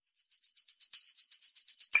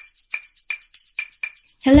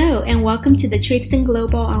Hello, and welcome to the Traipsing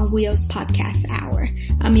Global on Wheels podcast hour.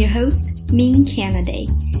 I'm your host, Ming Canaday.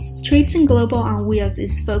 Traipsing Global on Wheels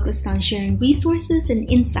is focused on sharing resources and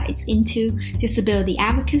insights into disability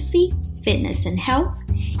advocacy, fitness and health,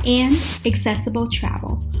 and accessible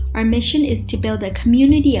travel. Our mission is to build a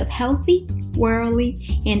community of healthy, worldly,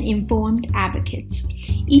 and informed advocates.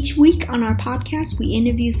 Each week on our podcast, we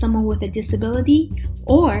interview someone with a disability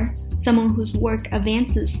or someone whose work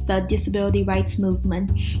advances the disability rights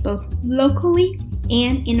movement, both locally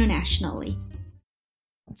and internationally.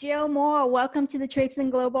 Jill Moore, welcome to the Traipsing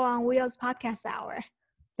Global on Wheels podcast hour.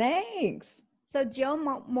 Thanks. So Jill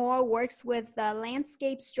Moore works with the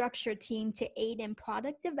Landscape Structure team to aid in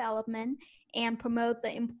product development and promote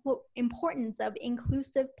the importance of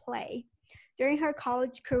inclusive play. During her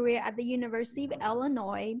college career at the University of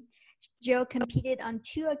Illinois, Jill competed on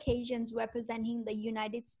 2 occasions representing the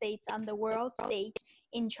United States on the world stage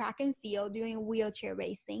in track and field doing wheelchair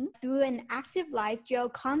racing. Through an active life, Jill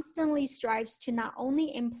constantly strives to not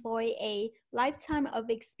only employ a lifetime of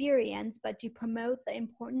experience, but to promote the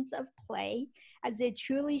importance of play as it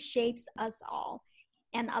truly shapes us all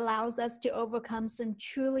and allows us to overcome some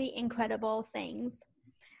truly incredible things.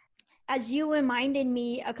 As you reminded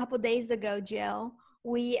me a couple days ago, Jill,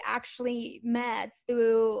 we actually met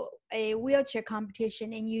through a wheelchair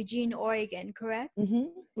competition in Eugene, Oregon, correct? Mm-hmm.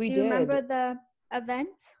 We did. Do you remember the event?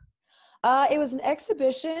 It was an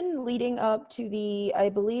exhibition leading up to I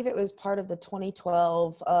believe it was part of the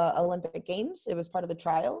 2012 Olympic Games. It was part of the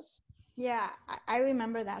trials. Yeah, I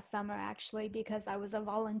remember that summer actually because I was a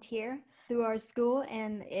volunteer through our school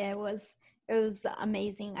and it was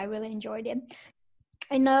amazing. I really enjoyed it.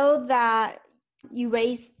 I know that you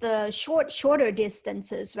race the shorter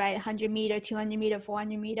distances, right? 100 meter, 200 meter,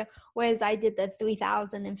 400 meter, whereas I did the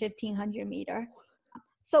 3,000 and 1,500 meter.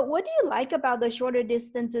 So what do you like about the shorter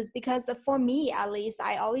distances? Because for me, at least,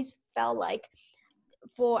 I always felt like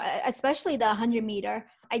especially the 100 meter,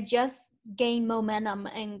 I just gained momentum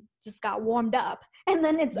and just got warmed up and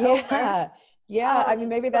then it's over. Yeah, I mean,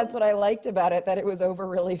 maybe that's what I liked about it, that it was over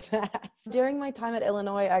really fast. During my time at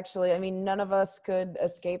Illinois, actually, I mean, none of us could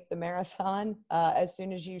escape the marathon. As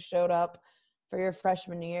soon as you showed up for your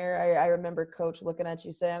freshman year, I remember coach looking at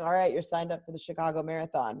you saying, all right, you're signed up for the Chicago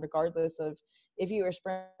Marathon, regardless of if you were a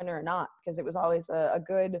sprinter or not, because it was always a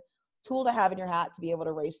good tool to have in your hat to be able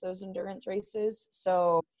to race those endurance races.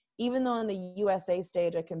 So even though on the USA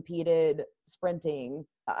stage I competed sprinting,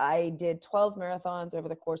 I did 12 marathons over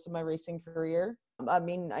the course of my racing career. I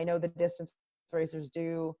mean, I know the distance racers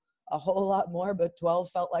do a whole lot more, but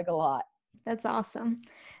 12 felt like a lot. That's awesome.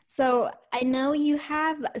 So I know you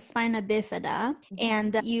have spina bifida,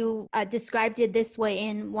 and you described it this way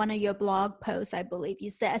in one of your blog posts, I believe.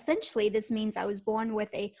 You said, essentially, this means I was born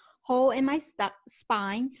with a hole in my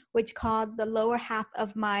spine, which caused the lower half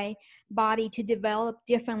of my body to develop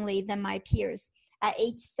differently than my peers. At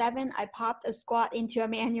age 7, I popped a squat into a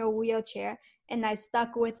manual wheelchair, and I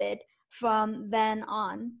stuck with it from then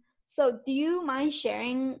on. So do you mind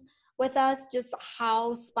sharing with us just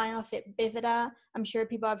how spinal bifida, I'm sure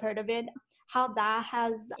people have heard of it, how that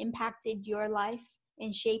has impacted your life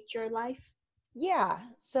and shaped your life? Yeah,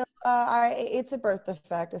 so it's a birth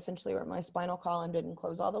defect, essentially, where my spinal column didn't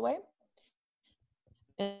close all the way.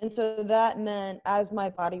 And so that meant as my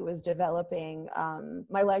body was developing,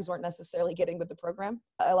 my legs weren't necessarily getting with the program.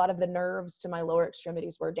 A lot of the nerves to my lower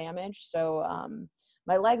extremities were damaged. So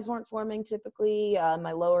my legs weren't forming typically,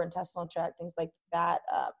 my lower intestinal tract, things like that,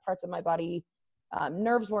 parts of my body,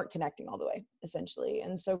 nerves weren't connecting all the way, essentially.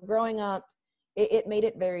 And so growing up, it made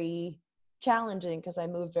it very challenging because I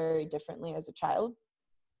moved very differently as a child.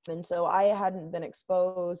 And so I hadn't been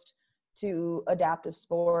exposed to adaptive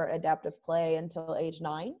sport, adaptive play until age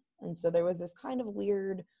 9. And so there was this kind of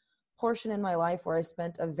weird portion in my life where I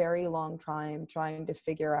spent a very long time trying to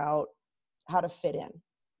figure out how to fit in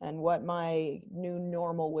and what my new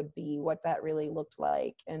normal would be, what that really looked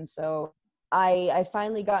like. And so I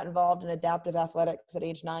finally got involved in adaptive athletics at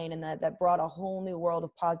age 9, and that brought a whole new world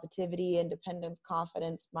of positivity, independence,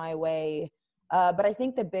 confidence my way. But I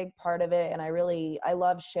think the big part of it, and I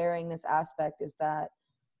love sharing this aspect, is that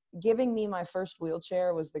giving me my first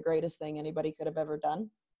wheelchair was the greatest thing anybody could have ever done.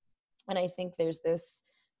 And I think there's this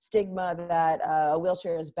stigma that a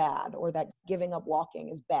wheelchair is bad or that giving up walking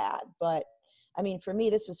is bad. But I mean, for me,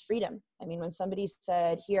 this was freedom. I mean, when somebody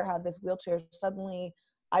said, here, have this wheelchair, suddenly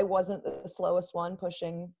I wasn't the slowest one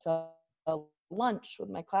pushing to lunch with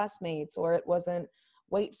my classmates, or it wasn't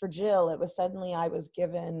wait for Jill. It was suddenly I was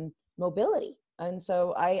given mobility. And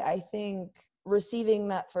so I think receiving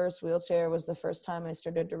that first wheelchair was the first time I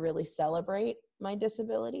started to really celebrate my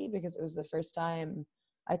disability, because it was the first time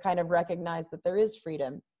I kind of recognize that there is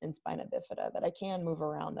freedom in spina bifida, that I can move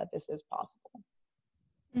around, that this is possible.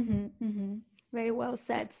 Mm-hmm, mm-hmm. Very well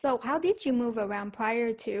said. So how did you move around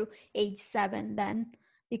prior to age 7 then?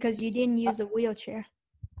 Because you didn't use a wheelchair.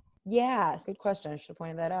 Yeah, it's a good question. I should have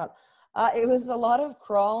pointed that out. It was a lot of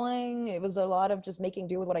crawling. It was a lot of just making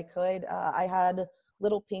do with what I could. I had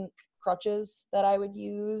little pink crutches that I would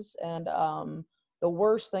use. And the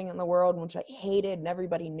worst thing in the world, which I hated and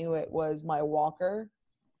everybody knew it, was my walker.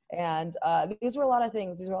 And these were a lot of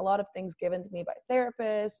things. These were a lot of things given to me by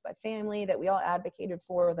therapists, by family, that we all advocated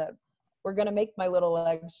for, that were going to make my little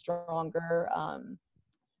legs stronger.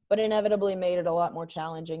 But inevitably made it a lot more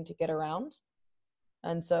challenging to get around.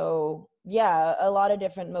 And so, yeah, a lot of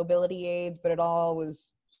different mobility aids, but it all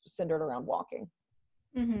was centered around walking.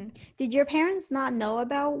 Mm-hmm. Did your parents not know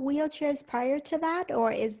about wheelchairs prior to that,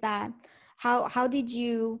 or is that how did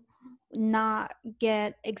you not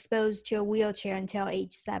get exposed to a wheelchair until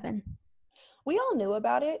age 7? We all knew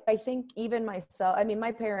about it. I think even myself, I mean,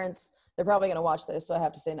 my parents, they're probably going to watch this, so I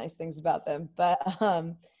have to say nice things about them. But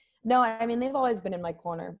no, I mean, they've always been in my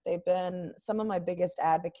corner. They've been some of my biggest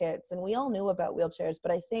advocates, and we all knew about wheelchairs.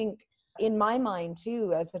 But I think in my mind,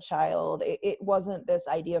 too, as a child, it wasn't this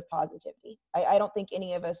idea of positivity. I don't think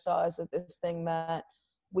any of us saw us as this thing that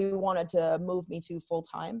we wanted to move me to full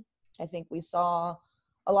time. I think we saw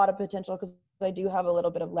a lot of potential, because I do have a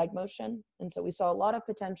little bit of leg motion. And so we saw a lot of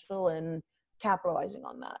potential in capitalizing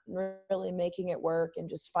on that and really making it work and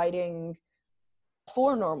just fighting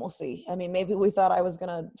for normalcy. I mean, maybe we thought I was going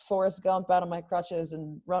to Forrest Gump out of my crutches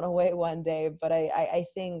and run away one day, but I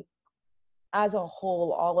think as a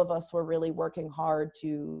whole, all of us were really working hard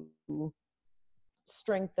to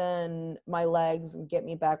strengthen my legs and get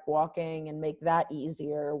me back walking and make that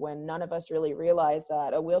easier, when none of us really realized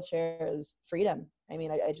that a wheelchair is freedom. I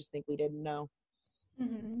mean, I just think we didn't know.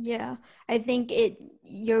 Yeah, I think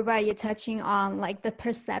you're right. You're touching on like the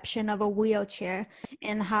perception of a wheelchair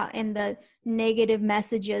and how and the negative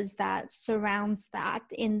messages that surrounds that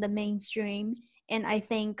in the mainstream. And I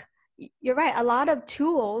think you're right. A lot of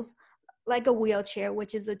tools like a wheelchair,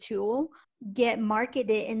 which is a tool, get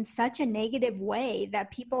marketed in such a negative way that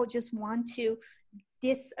people just want to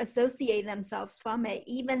disassociate themselves from it,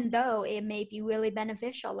 even though it may be really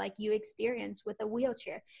beneficial, like you experienced with a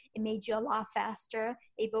wheelchair. It made you a lot faster,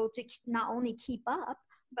 able to not only keep up,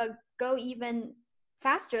 but go even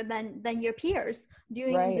faster than your peers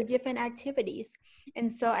doing the Right. different activities.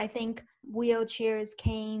 And so I think wheelchairs,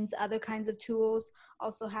 canes, other kinds of tools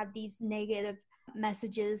also have these negative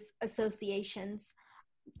messages, associations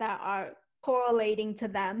that are correlating to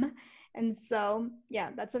them. And so, yeah,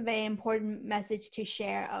 that's a very important message to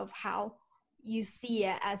share of how you see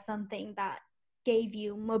it as something that gave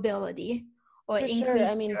you mobility or For sure. I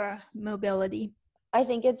increased mean, your mobility. I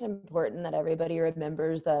think it's important that everybody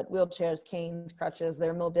remembers that wheelchairs, canes, crutches,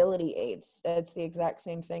 they're mobility aids. It's the exact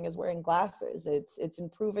same thing as wearing glasses. It's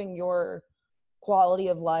improving your quality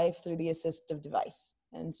of life through the assistive device.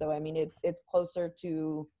 And so, I mean, it's closer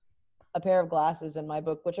to a pair of glasses in my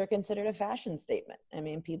book, which are considered a fashion statement. I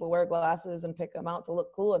mean, people wear glasses and pick them out to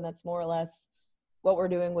look cool, and that's more or less what we're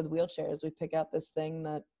doing with wheelchairs. We pick out this thing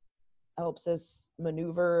that helps us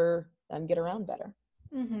maneuver and get around better.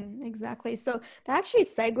 Exactly. So that actually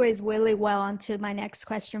segues really well onto my next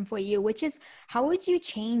question for you, which is how would you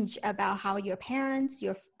change about how your parents,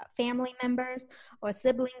 your family members, or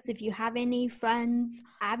siblings, if you have any friends,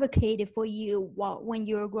 advocated for you when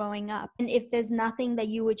you were growing up? And if there's nothing that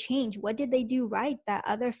you would change, what did they do right that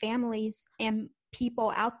other families and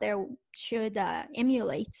people out there should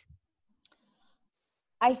emulate?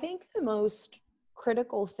 I think the most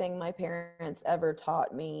critical thing my parents ever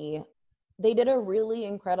taught me, they did a really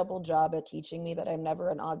incredible job at teaching me that I'm never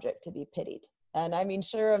an object to be pitied. And I mean,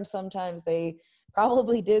 sure, sometimes they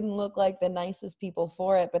probably didn't look like the nicest people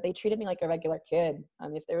for it, but they treated me like a regular kid.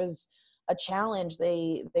 If there was a challenge,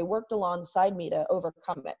 they worked alongside me to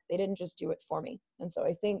overcome it. They didn't just do it for me. And so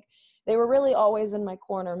I think they were really always in my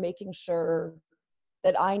corner, making sure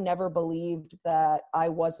that I never believed that I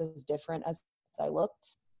was as different as I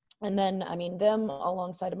looked. And then, I mean, them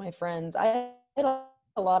alongside of my friends, I had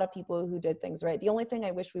a lot of people who did things right. The only thing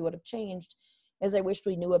I wish we would have changed is I wish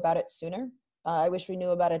we knew about it sooner. I wish we knew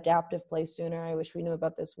about adaptive play sooner. I wish we knew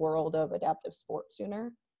about this world of adaptive sport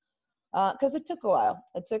sooner. Because it took a while.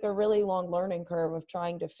 It took a really long learning curve of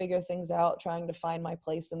trying to figure things out, trying to find my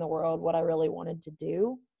place in the world, what I really wanted to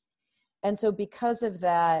do. And so because of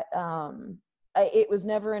that, it was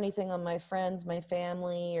never anything on my friends, my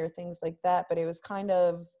family, or things like that, but it was kind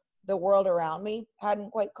of the world around me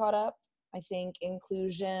hadn't quite caught up. I think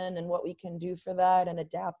inclusion and what we can do for that and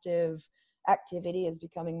adaptive activity is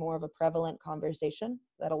becoming more of a prevalent conversation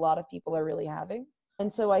that a lot of people are really having.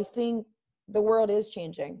 And so I think the world is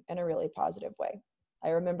changing in a really positive way. I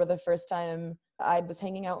remember the first time I was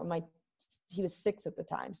hanging out with he was 6 at the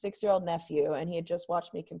time, 6-year-old nephew, and he had just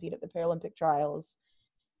watched me compete at the Paralympic trials.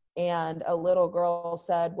 And a little girl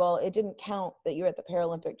said, well, it didn't count that you're at the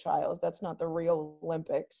Paralympic trials. That's not the real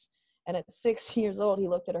Olympics. And at 6 years old, he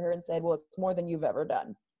looked at her and said, well, it's more than you've ever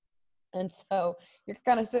done. And so you're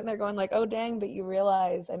kind of sitting there going like, oh, dang, but you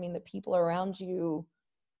realize, I mean, the people around you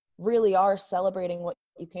really are celebrating what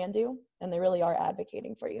you can do, and they really are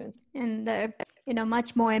advocating for you. And they're,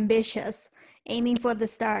 much more ambitious, aiming for the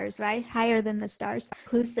stars, right? Higher than the stars.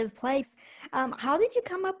 Inclusive place. How did you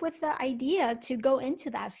come up with the idea to go into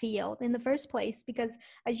that field in the first place? Because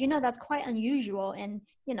as you know, that's quite unusual in,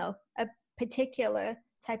 a particular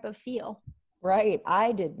type of field. Right.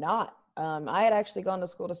 I did not. I had actually gone to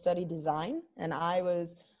school to study design, and I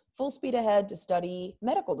was full speed ahead to study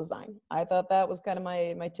medical design. I thought that was kind of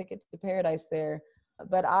my ticket to paradise there.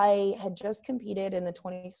 But I had just competed in the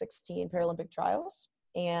 2016 Paralympic trials,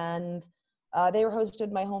 and they were hosted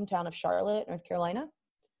in my hometown of Charlotte, North Carolina.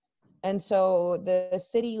 And so the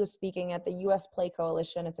city was speaking at the U.S. Play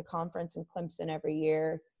Coalition. It's a conference in Clemson every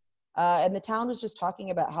year. And the town was just talking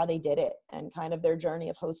about how they did it and kind of their journey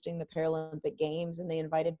of hosting the Paralympic Games. And they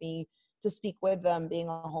invited me to speak with them, being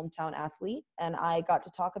a hometown athlete. And I got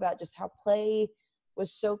to talk about just how play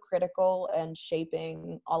was so critical and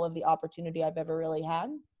shaping all of the opportunity I've ever really had.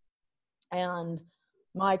 And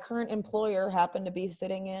my current employer happened to be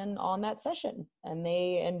sitting in on that session, and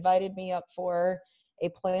they invited me up for a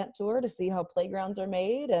plant tour to see how playgrounds are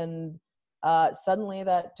made. And suddenly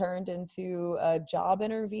that turned into a job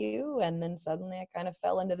interview. And then suddenly I kind of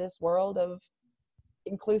fell into this world of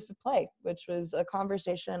inclusive play, which was a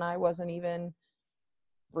conversation I wasn't even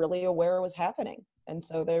really aware was happening. And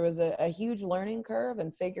so there was a huge learning curve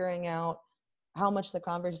and figuring out how much the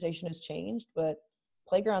conversation has changed, but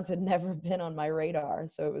playgrounds had never been on my radar.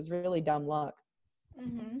 So it was really dumb luck.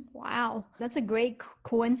 Mm-hmm. Wow, that's a great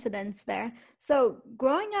coincidence there. So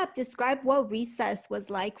growing up, describe what recess was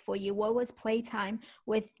like for you. What was playtime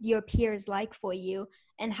with your peers like for you?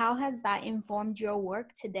 And how has that informed your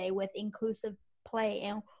work today with inclusive play?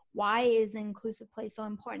 And why is inclusive play so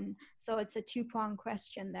important? So it's a two-pronged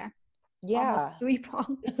question there. Yeah. Almost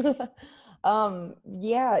three-pronged.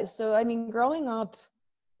 Yeah. So, I mean, growing up,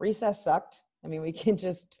 recess sucked. I mean, we can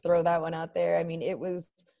just throw that one out there. I mean, it was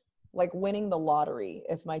like winning the lottery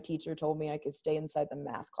if my teacher told me I could stay inside the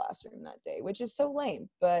math classroom that day, which is so lame.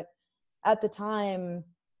 But at the time,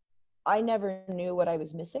 I never knew what I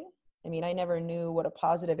was missing. I mean, I never knew what a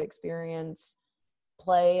positive experience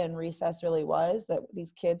play and recess really was, that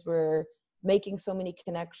these kids were making so many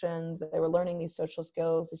connections, that they were learning these social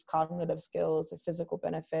skills, these cognitive skills, the physical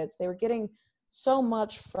benefits. They were getting so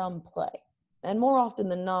much from play. And more often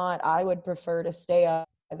than not, I would prefer to stay up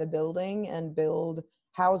at the building and build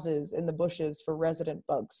houses in the bushes for resident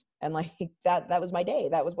bugs. And like that was my day.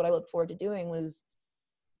 That was what I looked forward to doing, was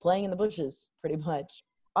playing in the bushes pretty much.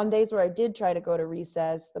 On days where I did try to go to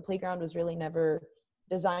recess, the playground was really never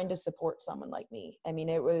designed to support someone like me. I mean,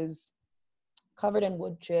 it was covered in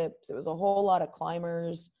wood chips. It was a whole lot of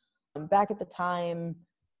climbers. Back at the time,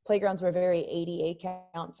 playgrounds were very ADA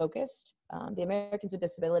count focused. The Americans with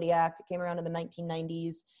Disability Act, it came around in the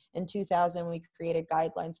 1990s. In 2000, we created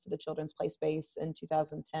guidelines for the children's play space. In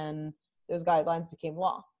 2010, those guidelines became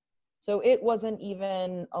law. So it wasn't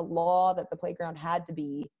even a law that the playground had to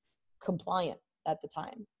be compliant at the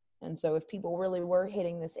time. And so if people really were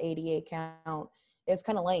hitting this ADA count, it's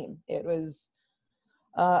kind of lame. It was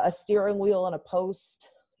a steering wheel and a post.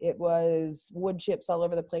 It was wood chips all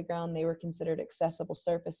over the playground. They were considered accessible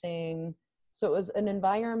surfacing. So it was an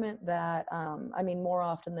environment that, I mean, more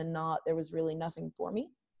often than not, there was really nothing for me.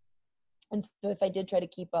 And so if I did try to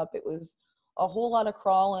keep up, it was a whole lot of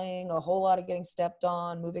crawling, a whole lot of getting stepped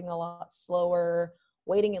on, moving a lot slower,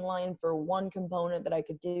 waiting in line for one component that I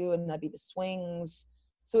could do, and that'd be the swings.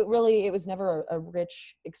 So it was never a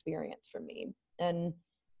rich experience for me. And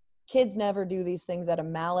kids never do these things out of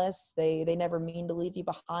malice. They never mean to leave you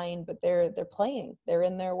behind, but they're playing. They're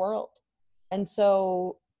in their world. And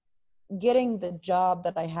so getting the job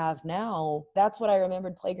that I have now, that's what I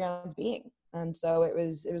remembered playgrounds being. And so it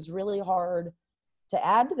was really hard to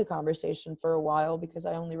add to the conversation for a while because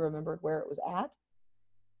I only remembered where it was at.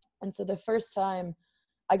 And so the first time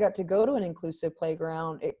I got to go to an inclusive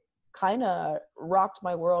playground, it kind of rocked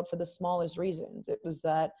my world for the smallest reasons. It was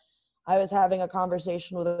that I was having a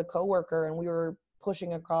conversation with a coworker and we were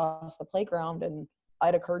pushing across the playground, and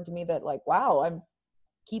it occurred to me that, like, wow, I'm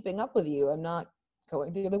keeping up with you. I'm not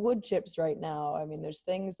going through the wood chips right now. I mean, there's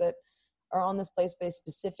things that are on this play space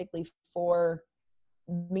specifically for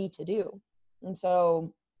me to do. And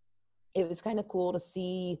so it was kind of cool to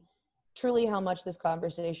see truly how much this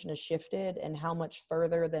conversation has shifted and how much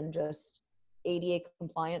further than just ADA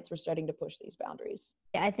compliance we're starting to push these boundaries.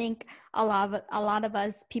 I think a lot of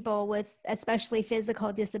us, people with especially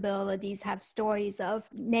physical disabilities, have stories of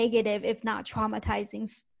negative, if not traumatizing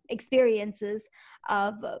experiences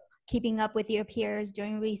of keeping up with your peers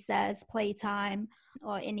during recess, playtime,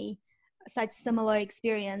 or any such similar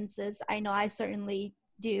experiences. I know I certainly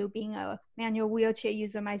do, being a manual wheelchair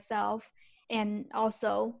user myself, and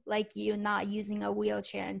also, like you, not using a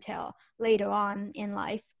wheelchair until later on in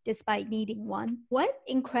life, despite needing one. What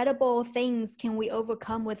incredible things can we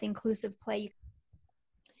overcome with inclusive play?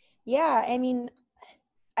 Yeah, I mean,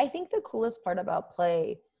 I think the coolest part about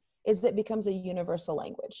play is that it becomes a universal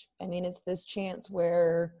language. I mean, it's this chance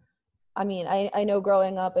where, I know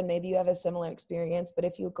growing up, and maybe you have a similar experience, but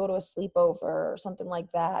if you go to a sleepover or something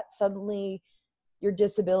like that, suddenly your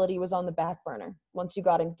disability was on the back burner once you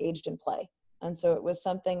got engaged in play. And so it was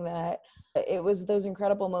something that, it was those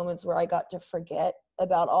incredible moments where I got to forget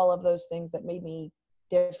about all of those things that made me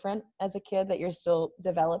different as a kid, that you're still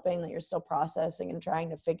developing, that you're still processing and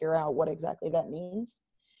trying to figure out what exactly that means.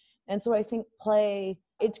 And so I think play,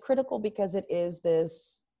 it's critical because it is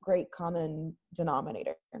this great common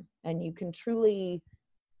denominator, and you can truly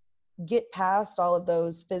get past all of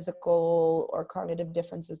those physical or cognitive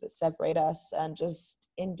differences that separate us and just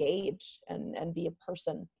engage and be a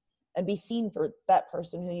person and be seen for that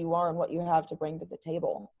person who you are and what you have to bring to the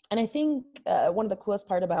table. And I think one of the coolest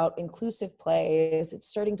part about inclusive play is it's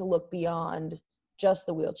starting to look beyond just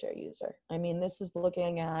the wheelchair user. I mean, this is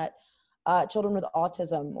looking at children with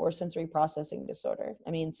autism or sensory processing disorder. I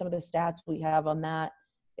mean, some of the stats we have on that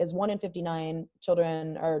is 1 in 59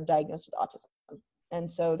 children are diagnosed with autism. And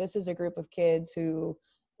so this is a group of kids who,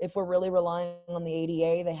 if we're really relying on the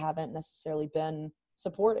ADA, they haven't necessarily been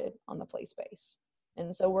supported on the play space.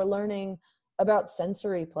 And so we're learning about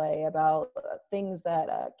sensory play, about things that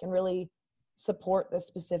can really support the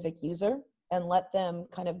specific user and let them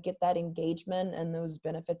kind of get that engagement and those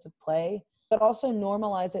benefits of play, but also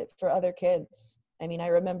normalize it for other kids. I mean, I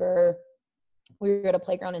remember we were at a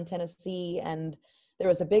playground in Tennessee and there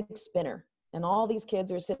was a big spinner and all these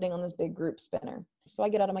kids were sitting on this big group spinner. So I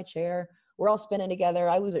get out of my chair, we're all spinning together.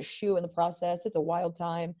 I lose a shoe in the process. It's a wild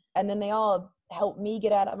time. And then they all help me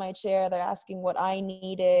get out of my chair. They're asking what I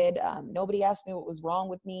needed. Nobody asked me what was wrong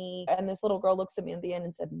with me. And this little girl looks at me at the end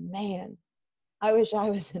and said, "Man, I wish I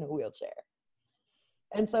was in a wheelchair."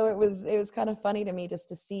 And so it was kind of funny to me just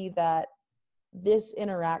to see that this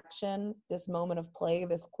interaction, this moment of play,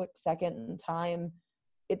 this quick second in time,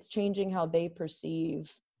 it's changing how they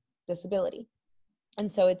perceive disability. And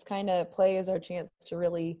so it's kind of, play is our chance to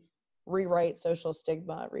really rewrite social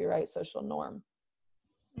stigma, rewrite social norm.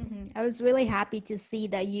 I was really happy to see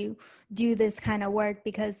that you do this kind of work,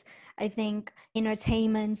 because I think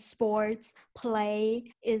entertainment, sports,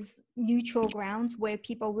 play is neutral grounds where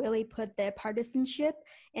people really put their partisanship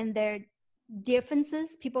and their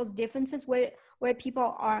differences, people's differences, where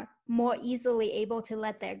people are more easily able to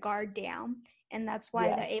let their guard down. And that's why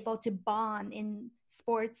Yes. they're able to bond in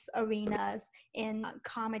sports arenas, in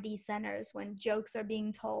comedy centers, when jokes are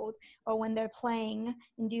being told, or when they're playing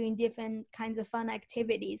and doing different kinds of fun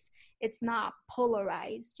activities. It's not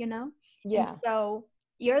polarized, you know? Yeah. And so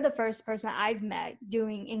you're the first person I've met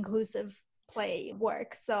doing inclusive play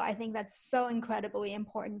work. So I think that's so incredibly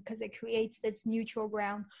important, because it creates this neutral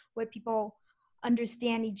ground where people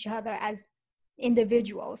understand each other as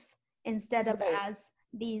individuals instead of Right. as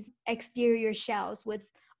these exterior shells with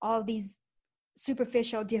all these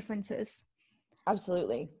superficial differences.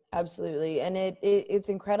 Absolutely. Absolutely. And it's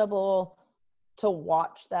incredible to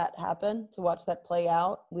watch that happen, to watch that play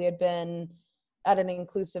out. We had been at an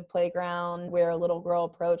inclusive playground where a little girl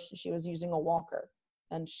approached and she was using a walker,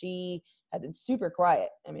 and she had been super quiet.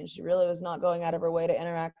 I mean, she really was not going out of her way to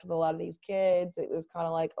interact with a lot of these kids. It was kind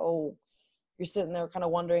of like, oh, you're sitting there kind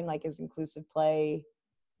of wondering, like, is inclusive play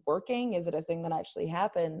working? Is it a thing that actually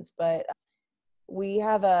happens? But we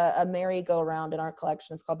have a merry-go-round in our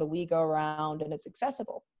collection. It's called the We Go Round, and it's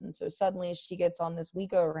accessible. And so suddenly she gets on this We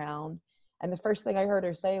Go Round, and the first thing I heard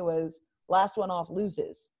her say was, "Last one off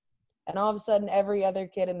loses." And all of a sudden, every other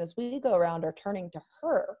kid in this We Go Round are turning to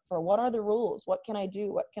her for, what are the rules? What can I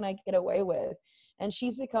do? What can I get away with? And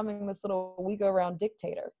she's becoming this little We Go Round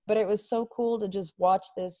dictator. But it was so cool to just watch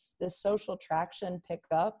this social traction pick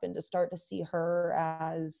up and to start to see her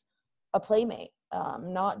as a playmate,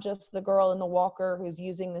 not just the girl in the walker who's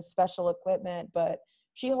using this special equipment, but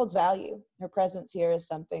she holds value. Her presence here is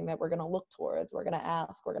something that we're going to look towards, we're going to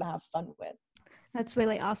ask, we're going to have fun with. That's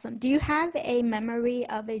really awesome. Do you have a memory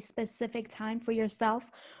of a specific time for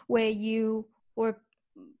yourself where you were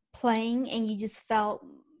playing and you just felt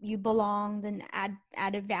you belonged and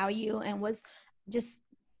added value and was just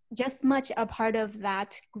much a part of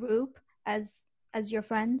that group as your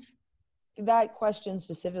friends? That question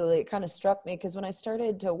specifically, it kind of struck me because when I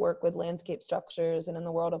started to work with landscape structures and in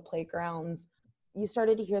the world of playgrounds, you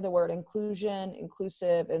started to hear the word inclusion,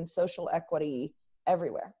 inclusive, and social equity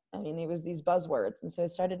everywhere. I mean, there was these buzzwords. And so I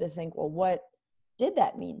started to think, well, what did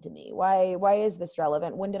that mean to me? Why is this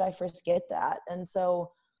relevant? When did I first get that? And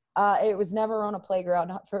so it was never on a playground,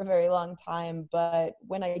 not for a very long time. But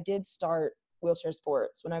when I did start wheelchair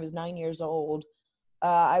sports, when I was 9 years old,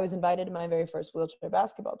 I was invited to my very first wheelchair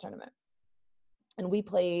basketball tournament. And we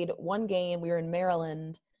played one game. We were in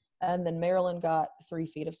Maryland, and then Maryland got 3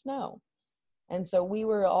 feet of snow. And so we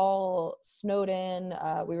were all snowed in.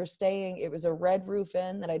 We were staying, it was a red roof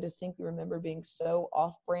inn that I distinctly remember being so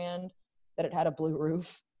off-brand that it had a blue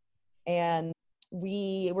roof. And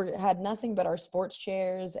had nothing but our sports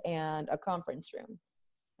chairs and a conference room.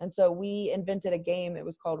 And so we invented a game. It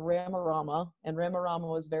was called Ramarama. And Ramarama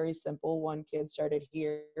was very simple. One kid started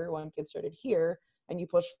here, one kid started here, and you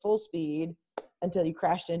push full speed until you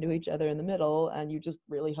crashed into each other in the middle, and you just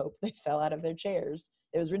really hoped they fell out of their chairs.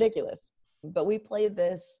 It was ridiculous. But we played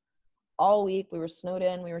this all week. We were snowed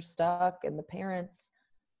in, we were stuck, and the parents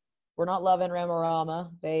were not loving Ramarama.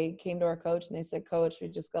 They came to our coach and they said, "Coach, we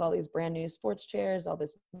just got all these brand new sports chairs, all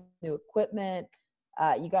this new equipment.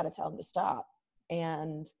 You got to tell them to stop."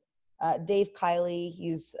 And Dave Kiley,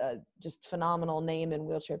 he's just phenomenal name in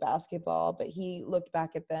wheelchair basketball, but he looked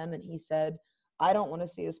back at them and he said, "I don't want to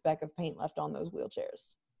see a speck of paint left on those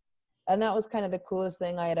wheelchairs." And that was kind of the coolest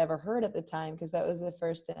thing I had ever heard at the time, because that was the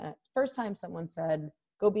first time someone said,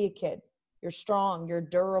 "Go be a kid. You're strong, you're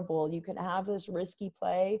durable, you can have this risky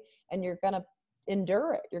play and you're going to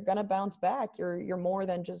endure it. You're going to bounce back. You're more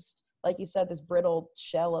than just, like you said, this brittle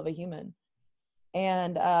shell of a human."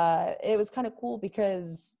 And it was kind of cool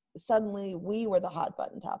because suddenly we were the hot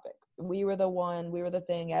button topic. We were the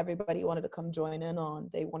thing everybody wanted to come join in on.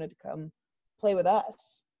 They wanted to come play with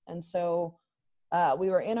us. And so we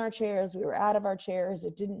were in our chairs, we were out of our chairs.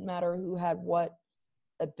 It didn't matter who had what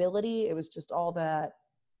ability. It was just all that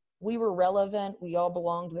we were relevant. We all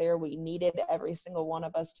belonged there. We needed every single one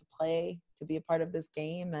of us to play, to be a part of this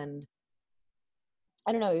game. And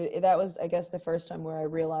I don't know, that was, I guess, the first time where I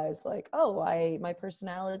realized, like, oh, my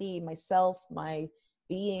personality, myself, my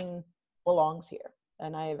being belongs here.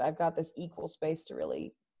 And I've got this equal space to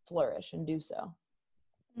really flourish and do so.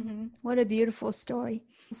 Mm-hmm. What a beautiful story.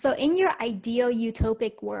 So in your ideal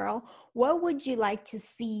utopic world, what would you like to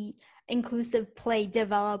see inclusive play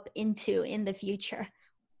develop into in the future?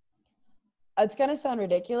 It's going to sound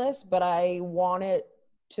ridiculous, but I want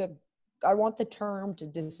the term to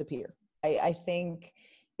disappear. I think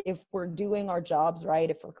if we're doing our jobs right,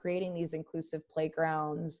 if we're creating these inclusive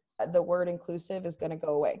playgrounds, the word inclusive is going to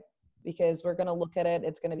go away, because we're going to look at it.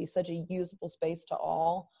 It's going to be such a usable space to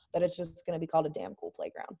all that it's just going to be called a damn cool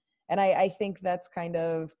playground. And I think that's kind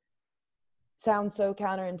of sounds so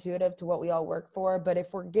counterintuitive to what we all work for. But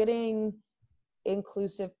if we're getting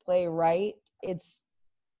inclusive play right, it's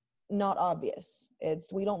not obvious.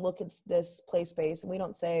 We don't look at this play space and we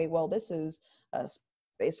don't say, well, this is a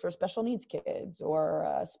space for special needs kids or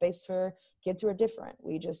a space for kids who are different.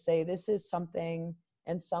 We just say this is something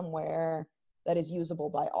and somewhere that is usable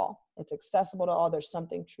by all. It's accessible to all. There's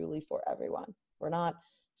something truly for everyone. We're not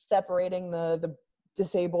separating the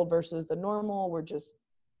disabled versus the normal. We're just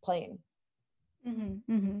playing.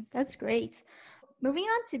 Mm-hmm, mm-hmm. That's great. Moving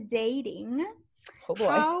on to dating. Oh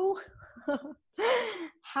boy.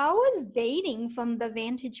 How is dating from the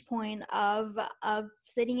vantage point of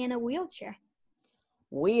sitting in a wheelchair?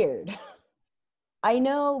 Weird. I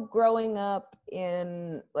know growing up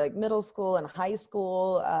in like middle school and high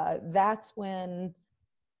school, that's when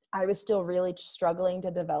I was still really struggling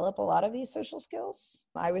to develop a lot of these social skills.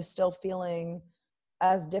 I was still feeling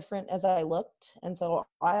as different as I looked. And so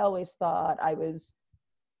I always thought I was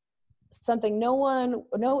something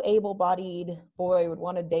no able-bodied boy would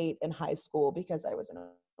want to date in high school because I was in a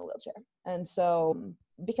wheelchair. And so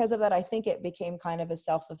because of that, I think it became kind of a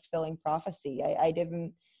self-fulfilling prophecy. I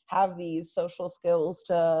didn't have these social skills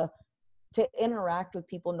to interact with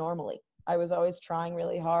people normally. I was always trying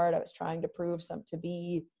really hard. I was trying to prove to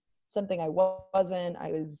be something I wasn't.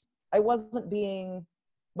 I wasn't being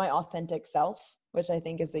my authentic self, which I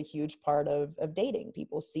think is a huge part of dating.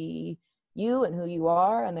 People see you and who you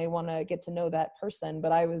are, and they want to get to know that person.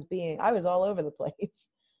 But I was all over the place.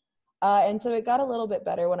 And so it got a little bit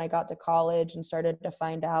better when I got to college and started to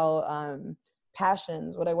find out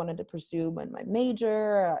passions, what I wanted to pursue in my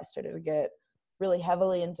major. I started to get really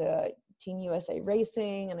heavily into Team USA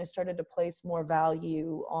racing, and I started to place more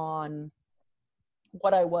value on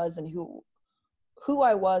what I was and who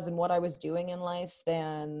I was and what I was doing in life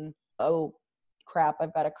than, oh crap,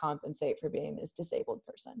 I've got to compensate for being this disabled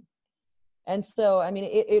person. And so, I mean,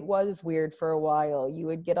 it was weird for a while. You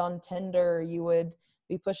would get on Tinder, you would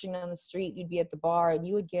be pushing down the street, you'd be at the bar, and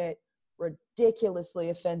you would get ridiculously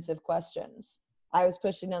offensive questions. I was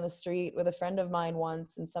pushing down the street with a friend of mine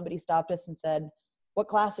once, and somebody stopped us and said, "What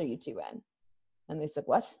class are you two in?" And they said,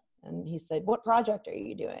 "What?" And he said, "What project are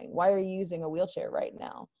you doing? Why are you using a wheelchair right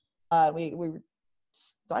now?" We were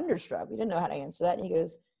thunderstruck. We didn't know how to answer that. And he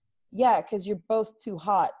goes, "Yeah, because you're both too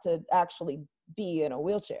hot to actually be in a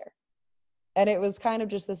wheelchair." And it was kind of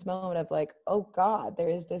just this moment of like, oh God, there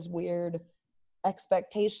is this weird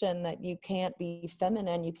expectation that you can't be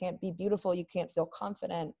feminine, you can't be beautiful, you can't feel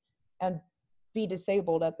confident and be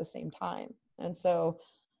disabled at the same time. And so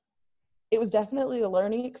it was definitely a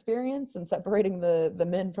learning experience and separating the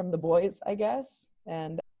men from the boys, I guess,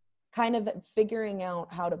 and kind of figuring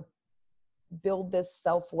out how to build this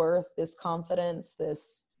self-worth, this confidence,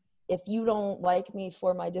 this, if you don't like me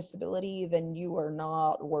for my disability, then you are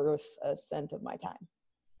not worth a cent of my time.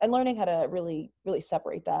 And learning how to really, really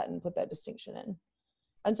separate that and put that distinction in.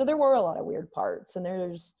 And so there were a lot of weird parts, and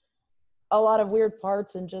there's a lot of weird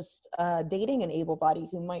parts in just dating an able body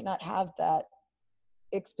who might not have that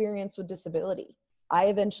experience with disability.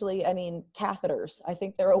 I mean, catheters, I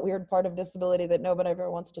think they're a weird part of disability that nobody ever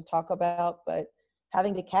wants to talk about, but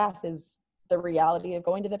having to cath is the reality of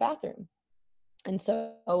going to the bathroom. And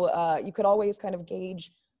so you could always kind of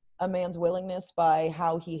gauge a man's willingness by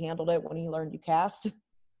how he handled it when he learned you cathed.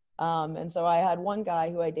 And so I had one guy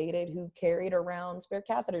who I dated who carried around spare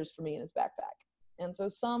catheters for me in his backpack. And so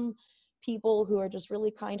some people who are just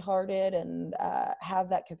really kind-hearted and have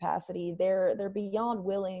that capacity, they're beyond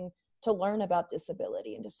willing to learn about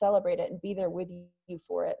disability and to celebrate it and be there with you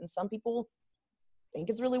for it. And some people think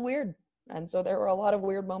it's really weird. And so there were a lot of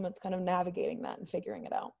weird moments kind of navigating that and figuring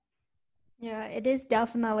it out. Yeah, it is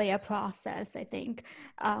definitely a process, I think.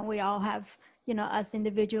 We all have, us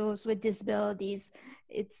individuals with disabilities,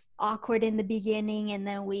 it's awkward in the beginning and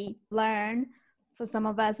then we learn. For some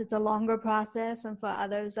of us, it's a longer process, and for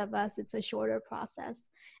others of us, it's a shorter process.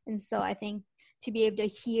 And so I think to be able to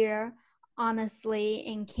hear honestly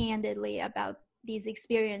and candidly about these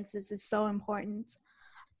experiences is so important.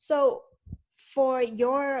 So for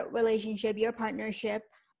your relationship, your partnership,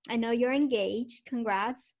 I know you're engaged.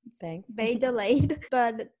 Congrats. Thanks. Very delayed.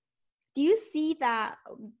 But do you see that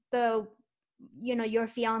your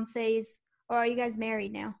fiancés, or are you guys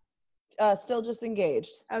married now? Still just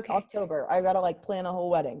engaged. Okay. October. I gotta plan a whole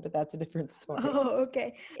wedding, but that's a different story. Oh,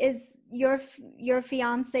 okay. Is your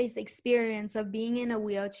fiance's experience of being in a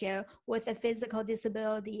wheelchair with a physical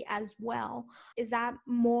disability as well, is that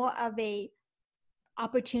more of a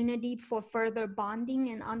opportunity for further bonding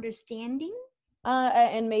and understanding?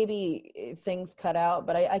 And maybe things cut out,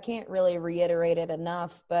 but I can't really reiterate it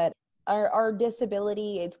enough. But our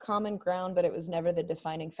disability, it's common ground, but it was never the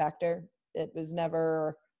defining factor. It was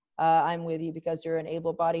never, I'm with you because you're an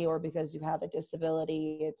able body or because you have a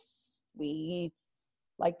disability. We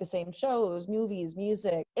like the same shows, movies,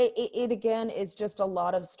 music. It again is just a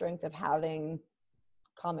lot of strength of having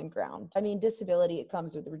common ground. I mean, disability, it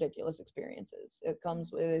comes with ridiculous experiences. It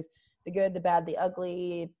comes with the good, the bad, the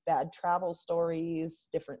ugly, bad travel stories,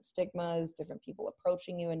 different stigmas, different people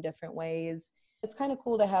approaching you in different ways. It's kind of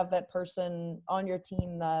cool to have that person on your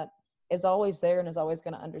team that is always there and is always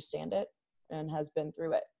going to understand it and has been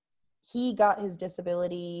through it. He got his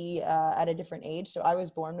disability at a different age. So I was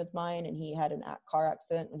born with mine and he had a car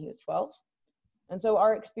accident when he was 12. And so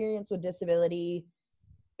our experience with disability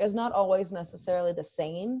is not always necessarily the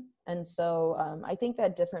same. And so I think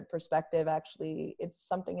that different perspective, actually, it's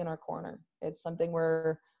something in our corner. It's something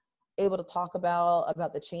we're able to talk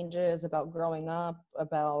about the changes, about growing up,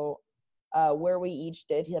 about where we each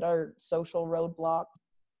did hit our social roadblocks.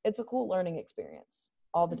 It's a cool learning experience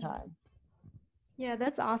all the time. Yeah,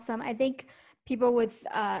 that's awesome. I think people with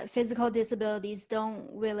physical disabilities don't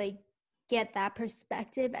really get that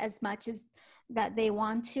perspective as much as that they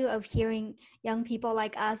want to, of hearing young people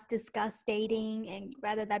like us discuss dating, and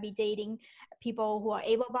rather that be dating people who are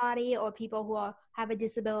able-bodied or people who have a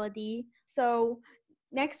disability. So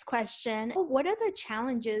next question, what are the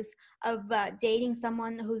challenges of dating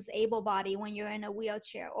someone who's able-bodied when you're in a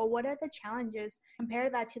wheelchair? Or what are the challenges, compare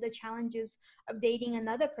that to the challenges of dating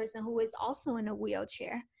another person who is also in a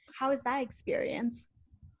wheelchair? How is that experience?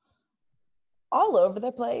 All over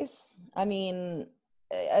the place. I mean,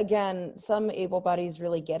 again, some able bodies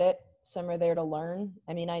really get it. some are there to learn.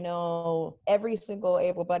 I mean, I know every single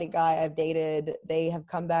able-bodied guy I've dated, they have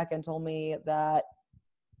come back and told me that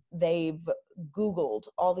they've Googled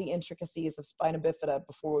all the intricacies of spina bifida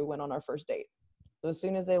before we went on our first date. So as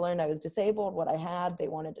soon as they learned I was disabled, what I had, they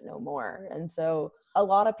wanted to know more. And so a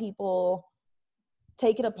lot of people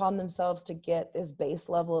take it upon themselves to get this base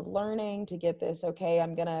level of learning, to get this, okay,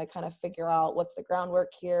 I'm going to kind of figure out what's the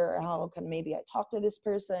groundwork here, or how can maybe I talk to this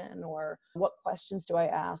person, or what questions do I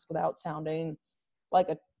ask without sounding like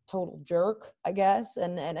a total jerk, I guess.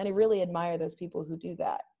 And I really admire those people who do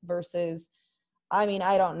that versus, I mean,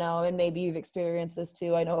 I don't know, and maybe you've experienced this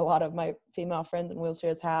too. I know a lot of my female friends in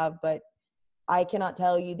wheelchairs have, but I cannot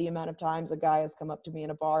tell you the amount of times a guy has come up to me in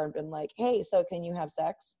a bar and been like, hey, so can you have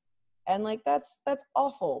sex? And like, that's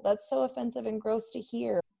awful. That's so offensive and gross to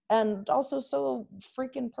hear. And also so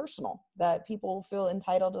freaking personal that people feel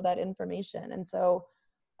entitled to that information. And so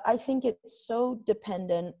I think it's so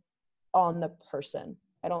dependent on the person.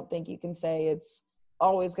 I don't think you can say it's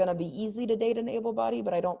always going to be easy to date an able body,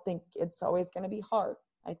 but I don't think it's always going to be hard.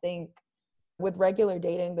 I think with regular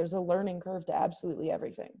dating, there's a learning curve to absolutely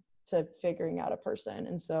everything, to figuring out a person.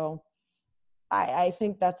 And so I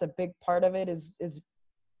think that's a big part of it is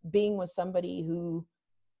being with somebody who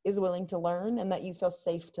is willing to learn and that you feel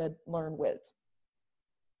safe to learn with.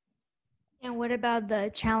 And what about the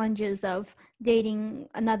challenges of dating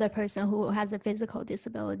another person who has a physical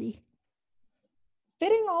disability?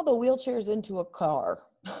 Fitting all the wheelchairs into a car.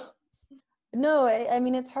 No, I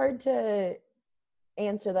mean, it's hard to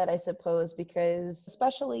answer that, I suppose, because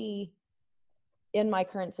especially in my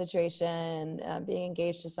current situation, being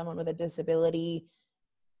engaged to someone with a disability,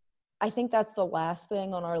 I think that's the last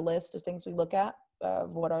thing on our list of things we look at.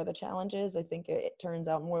 What are the challenges? I think it turns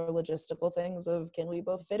out more logistical things of, can we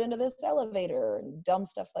both fit into this elevator, and dumb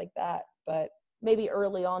stuff like that. But maybe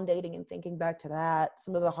early on dating and thinking back to that,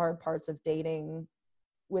 some of the hard parts of dating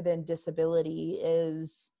within disability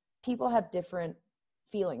is people have different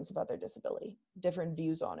feelings about their disability, different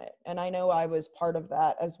views on it. And I know I was part of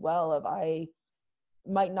that as well. Of I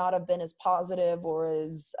might not have been as positive or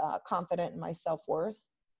as confident in my self-worth.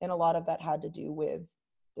 And a lot of that had to do with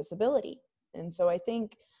disability. And so I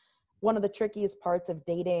think one of the trickiest parts of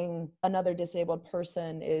dating another disabled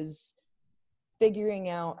person is figuring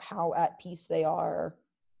out how at peace they are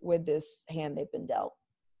with this hand they've been dealt.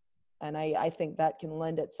 And I think that can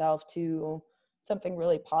lend itself to something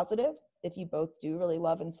really positive if you both do really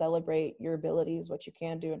love and celebrate your abilities, what you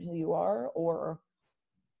can do and who you are, or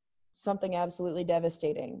something absolutely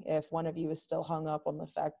devastating if one of you is still hung up on the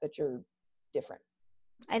fact that you're different.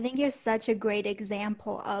 I think you're such a great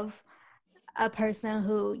example of a person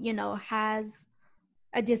who, has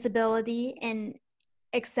a disability and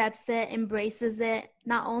accepts it, embraces it,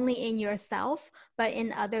 not only in yourself, but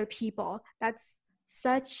in other people. That's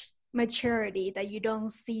such maturity that you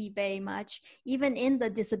don't see very much, even in the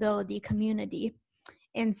disability community.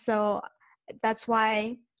 And so that's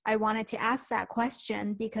why I wanted to ask that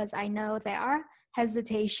question, because I know there are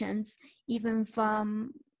hesitations, even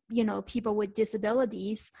from, people with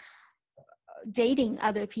disabilities dating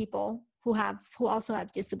other people who also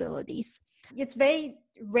have disabilities. It's very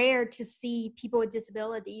rare to see people with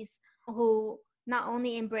disabilities who not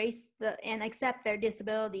only embrace and accept their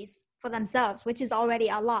disabilities for themselves, which is already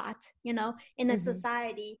a lot, in a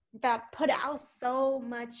society that put out so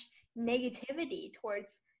much negativity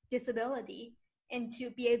towards disability. And to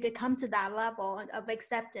be able to come to that level of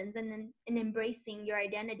acceptance and embracing your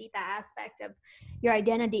identity, that aspect of your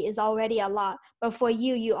identity is already a lot. But for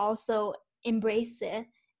you also embrace it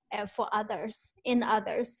for others, in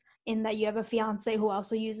that you have a fiance who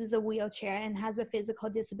also uses a wheelchair and has a physical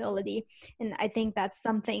disability. And I think that's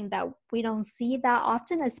something that we don't see that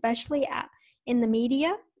often, especially in the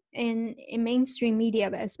media, in mainstream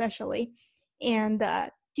media especially. And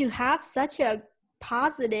to have such a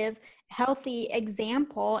positive, healthy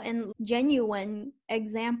example and genuine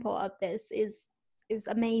example of this is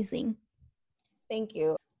amazing. Thank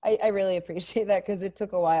you. I really appreciate that, because it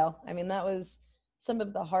took a while. I mean, that was some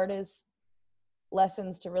of the hardest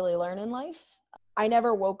lessons to really learn in life. I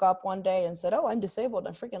never woke up one day and said, oh, I'm disabled.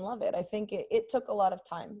 I freaking love it. I think it took a lot of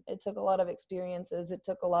time. It took a lot of experiences. It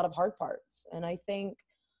took a lot of hard parts. And I think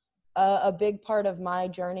a big part of my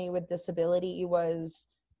journey with disability was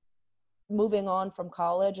moving on from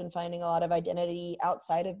college and finding a lot of identity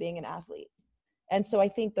outside of being an athlete. And so I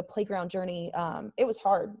think the playground journey, it was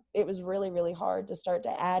hard. It was really, really hard to start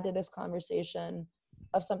to add to this conversation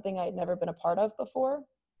of something I had never been a part of before.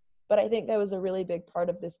 But I think that was a really big part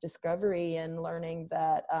of this discovery and learning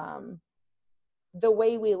that the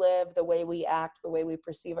way we live, the way we act, the way we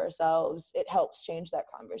perceive ourselves, it helps change that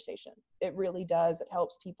conversation. It really does. It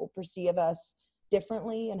helps people perceive us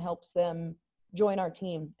differently and helps them join our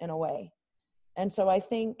team in a way. And so I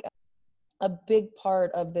think a big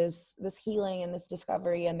part of this healing and this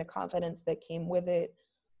discovery and the confidence that came with it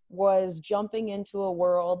was jumping into a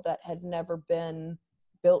world that had never been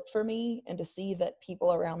built for me, and to see that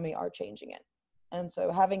people around me are changing it. And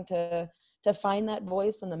so having to find that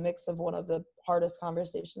voice in the mix of one of the hardest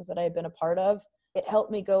conversations that I had been a part of, it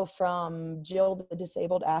helped me go from Jill, the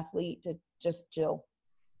disabled athlete, to just Jill.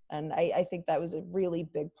 And I think that was a really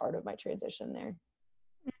big part of my transition there.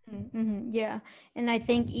 Yeah. And I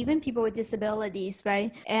think even people with disabilities,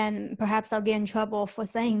 right? And perhaps I'll get in trouble for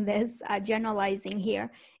saying this, generalizing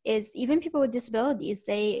here, is even people with disabilities,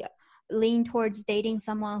 they lean towards dating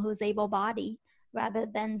someone who's able-bodied rather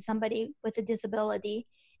than somebody with a disability.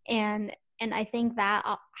 And I think that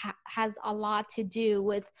has a lot to do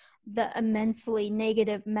with the immensely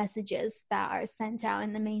negative messages that are sent out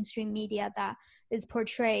in the mainstream media that is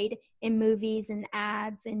portrayed in movies and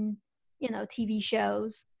ads and, TV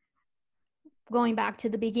shows. Going back to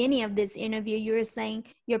the beginning of this interview, you were saying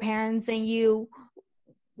your parents and you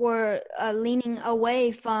were leaning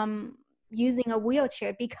away from using a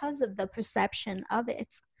wheelchair because of the perception of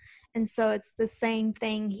it. And so it's the same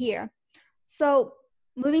thing here. So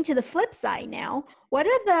moving to the flip side now, what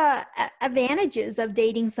are the advantages of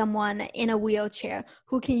dating someone in a wheelchair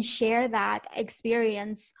who can share that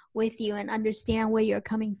experience with you and understand where you're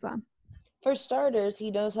coming from? For starters, he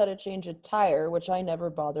knows how to change a tire, which I never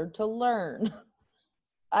bothered to learn.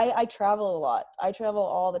 I travel a lot. I travel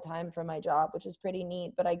all the time for my job, which is pretty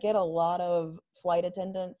neat, but I get a lot of flight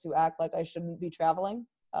attendants who act like I shouldn't be traveling.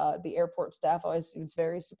 The airport staff always seems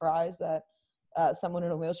very surprised that someone in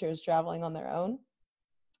a wheelchair is traveling on their own.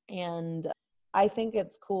 And I think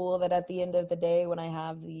it's cool that at the end of the day, when I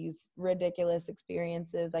have these ridiculous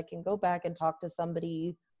experiences, I can go back and talk to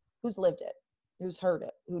somebody who's lived it, who's heard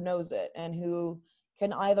it, who knows it, and who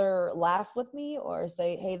can either laugh with me or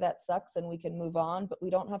say, hey, that sucks, and we can move on. But we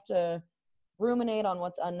don't have to ruminate on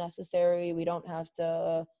what's unnecessary. We don't have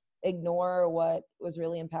to ignore what was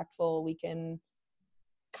really impactful. We can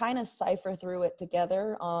kind of cipher through it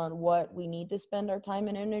together on what we need to spend our time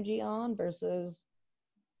and energy on versus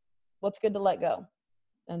what's good to let go.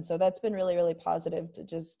 And so that's been really, really positive to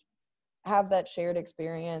just have that shared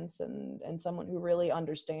experience and someone who really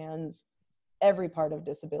understands every part of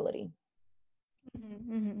disability.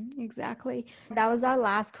 Exactly. That was our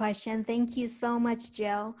last question. Thank you so much,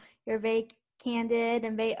 Jill. You're very candid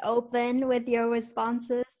and very open with your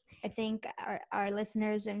responses. I think our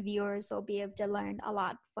listeners and viewers will be able to learn a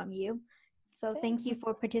lot from you. So thank you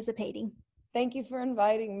for participating. Thank you for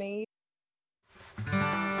inviting me.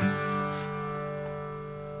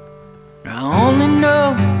 I only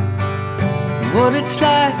know what it's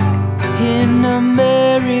like in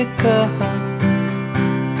America,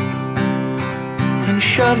 and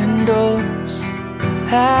shutting doors,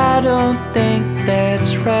 I don't think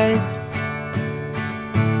that's right.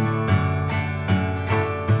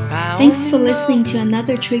 Thanks for listening to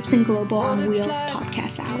another Traipsing Global on Wheels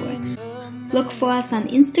podcast hour. Look for us on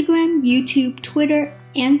Instagram, YouTube, Twitter,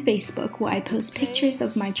 and Facebook, where I post pictures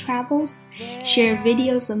of my travels, share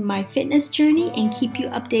videos of my fitness journey, and keep you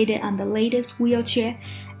updated on the latest wheelchair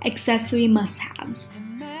accessory must-haves.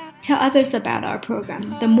 Tell others about our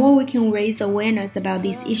program. The more we can raise awareness about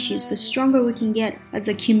these issues, the stronger we can get as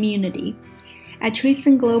a community. At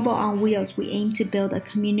Traipsing Global on Wheels, we aim to build a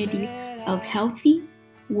community of healthy,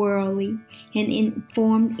 worldly, and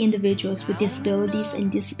informed individuals with disabilities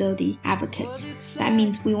and disability advocates. That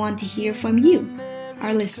means we want to hear from you,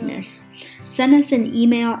 our listeners. Send us an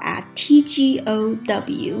email at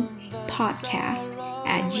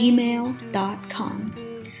tgowpodcast@gmail.com.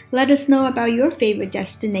 Let us know about your favorite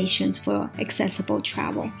destinations for accessible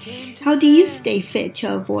travel. How do you stay fit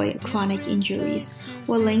to avoid chronic injuries?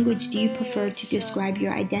 What language do you prefer to describe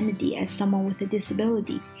your identity as someone with a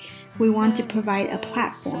disability? We want to provide a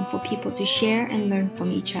platform for people to share and learn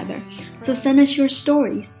from each other. So send us your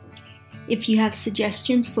stories. If you have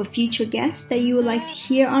suggestions for future guests that you would like to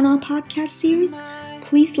hear on our podcast series,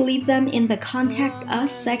 please leave them in the Contact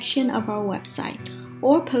Us section of our website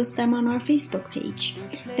or post them on our Facebook page.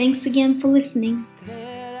 Thanks again for listening.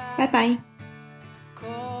 Bye-bye.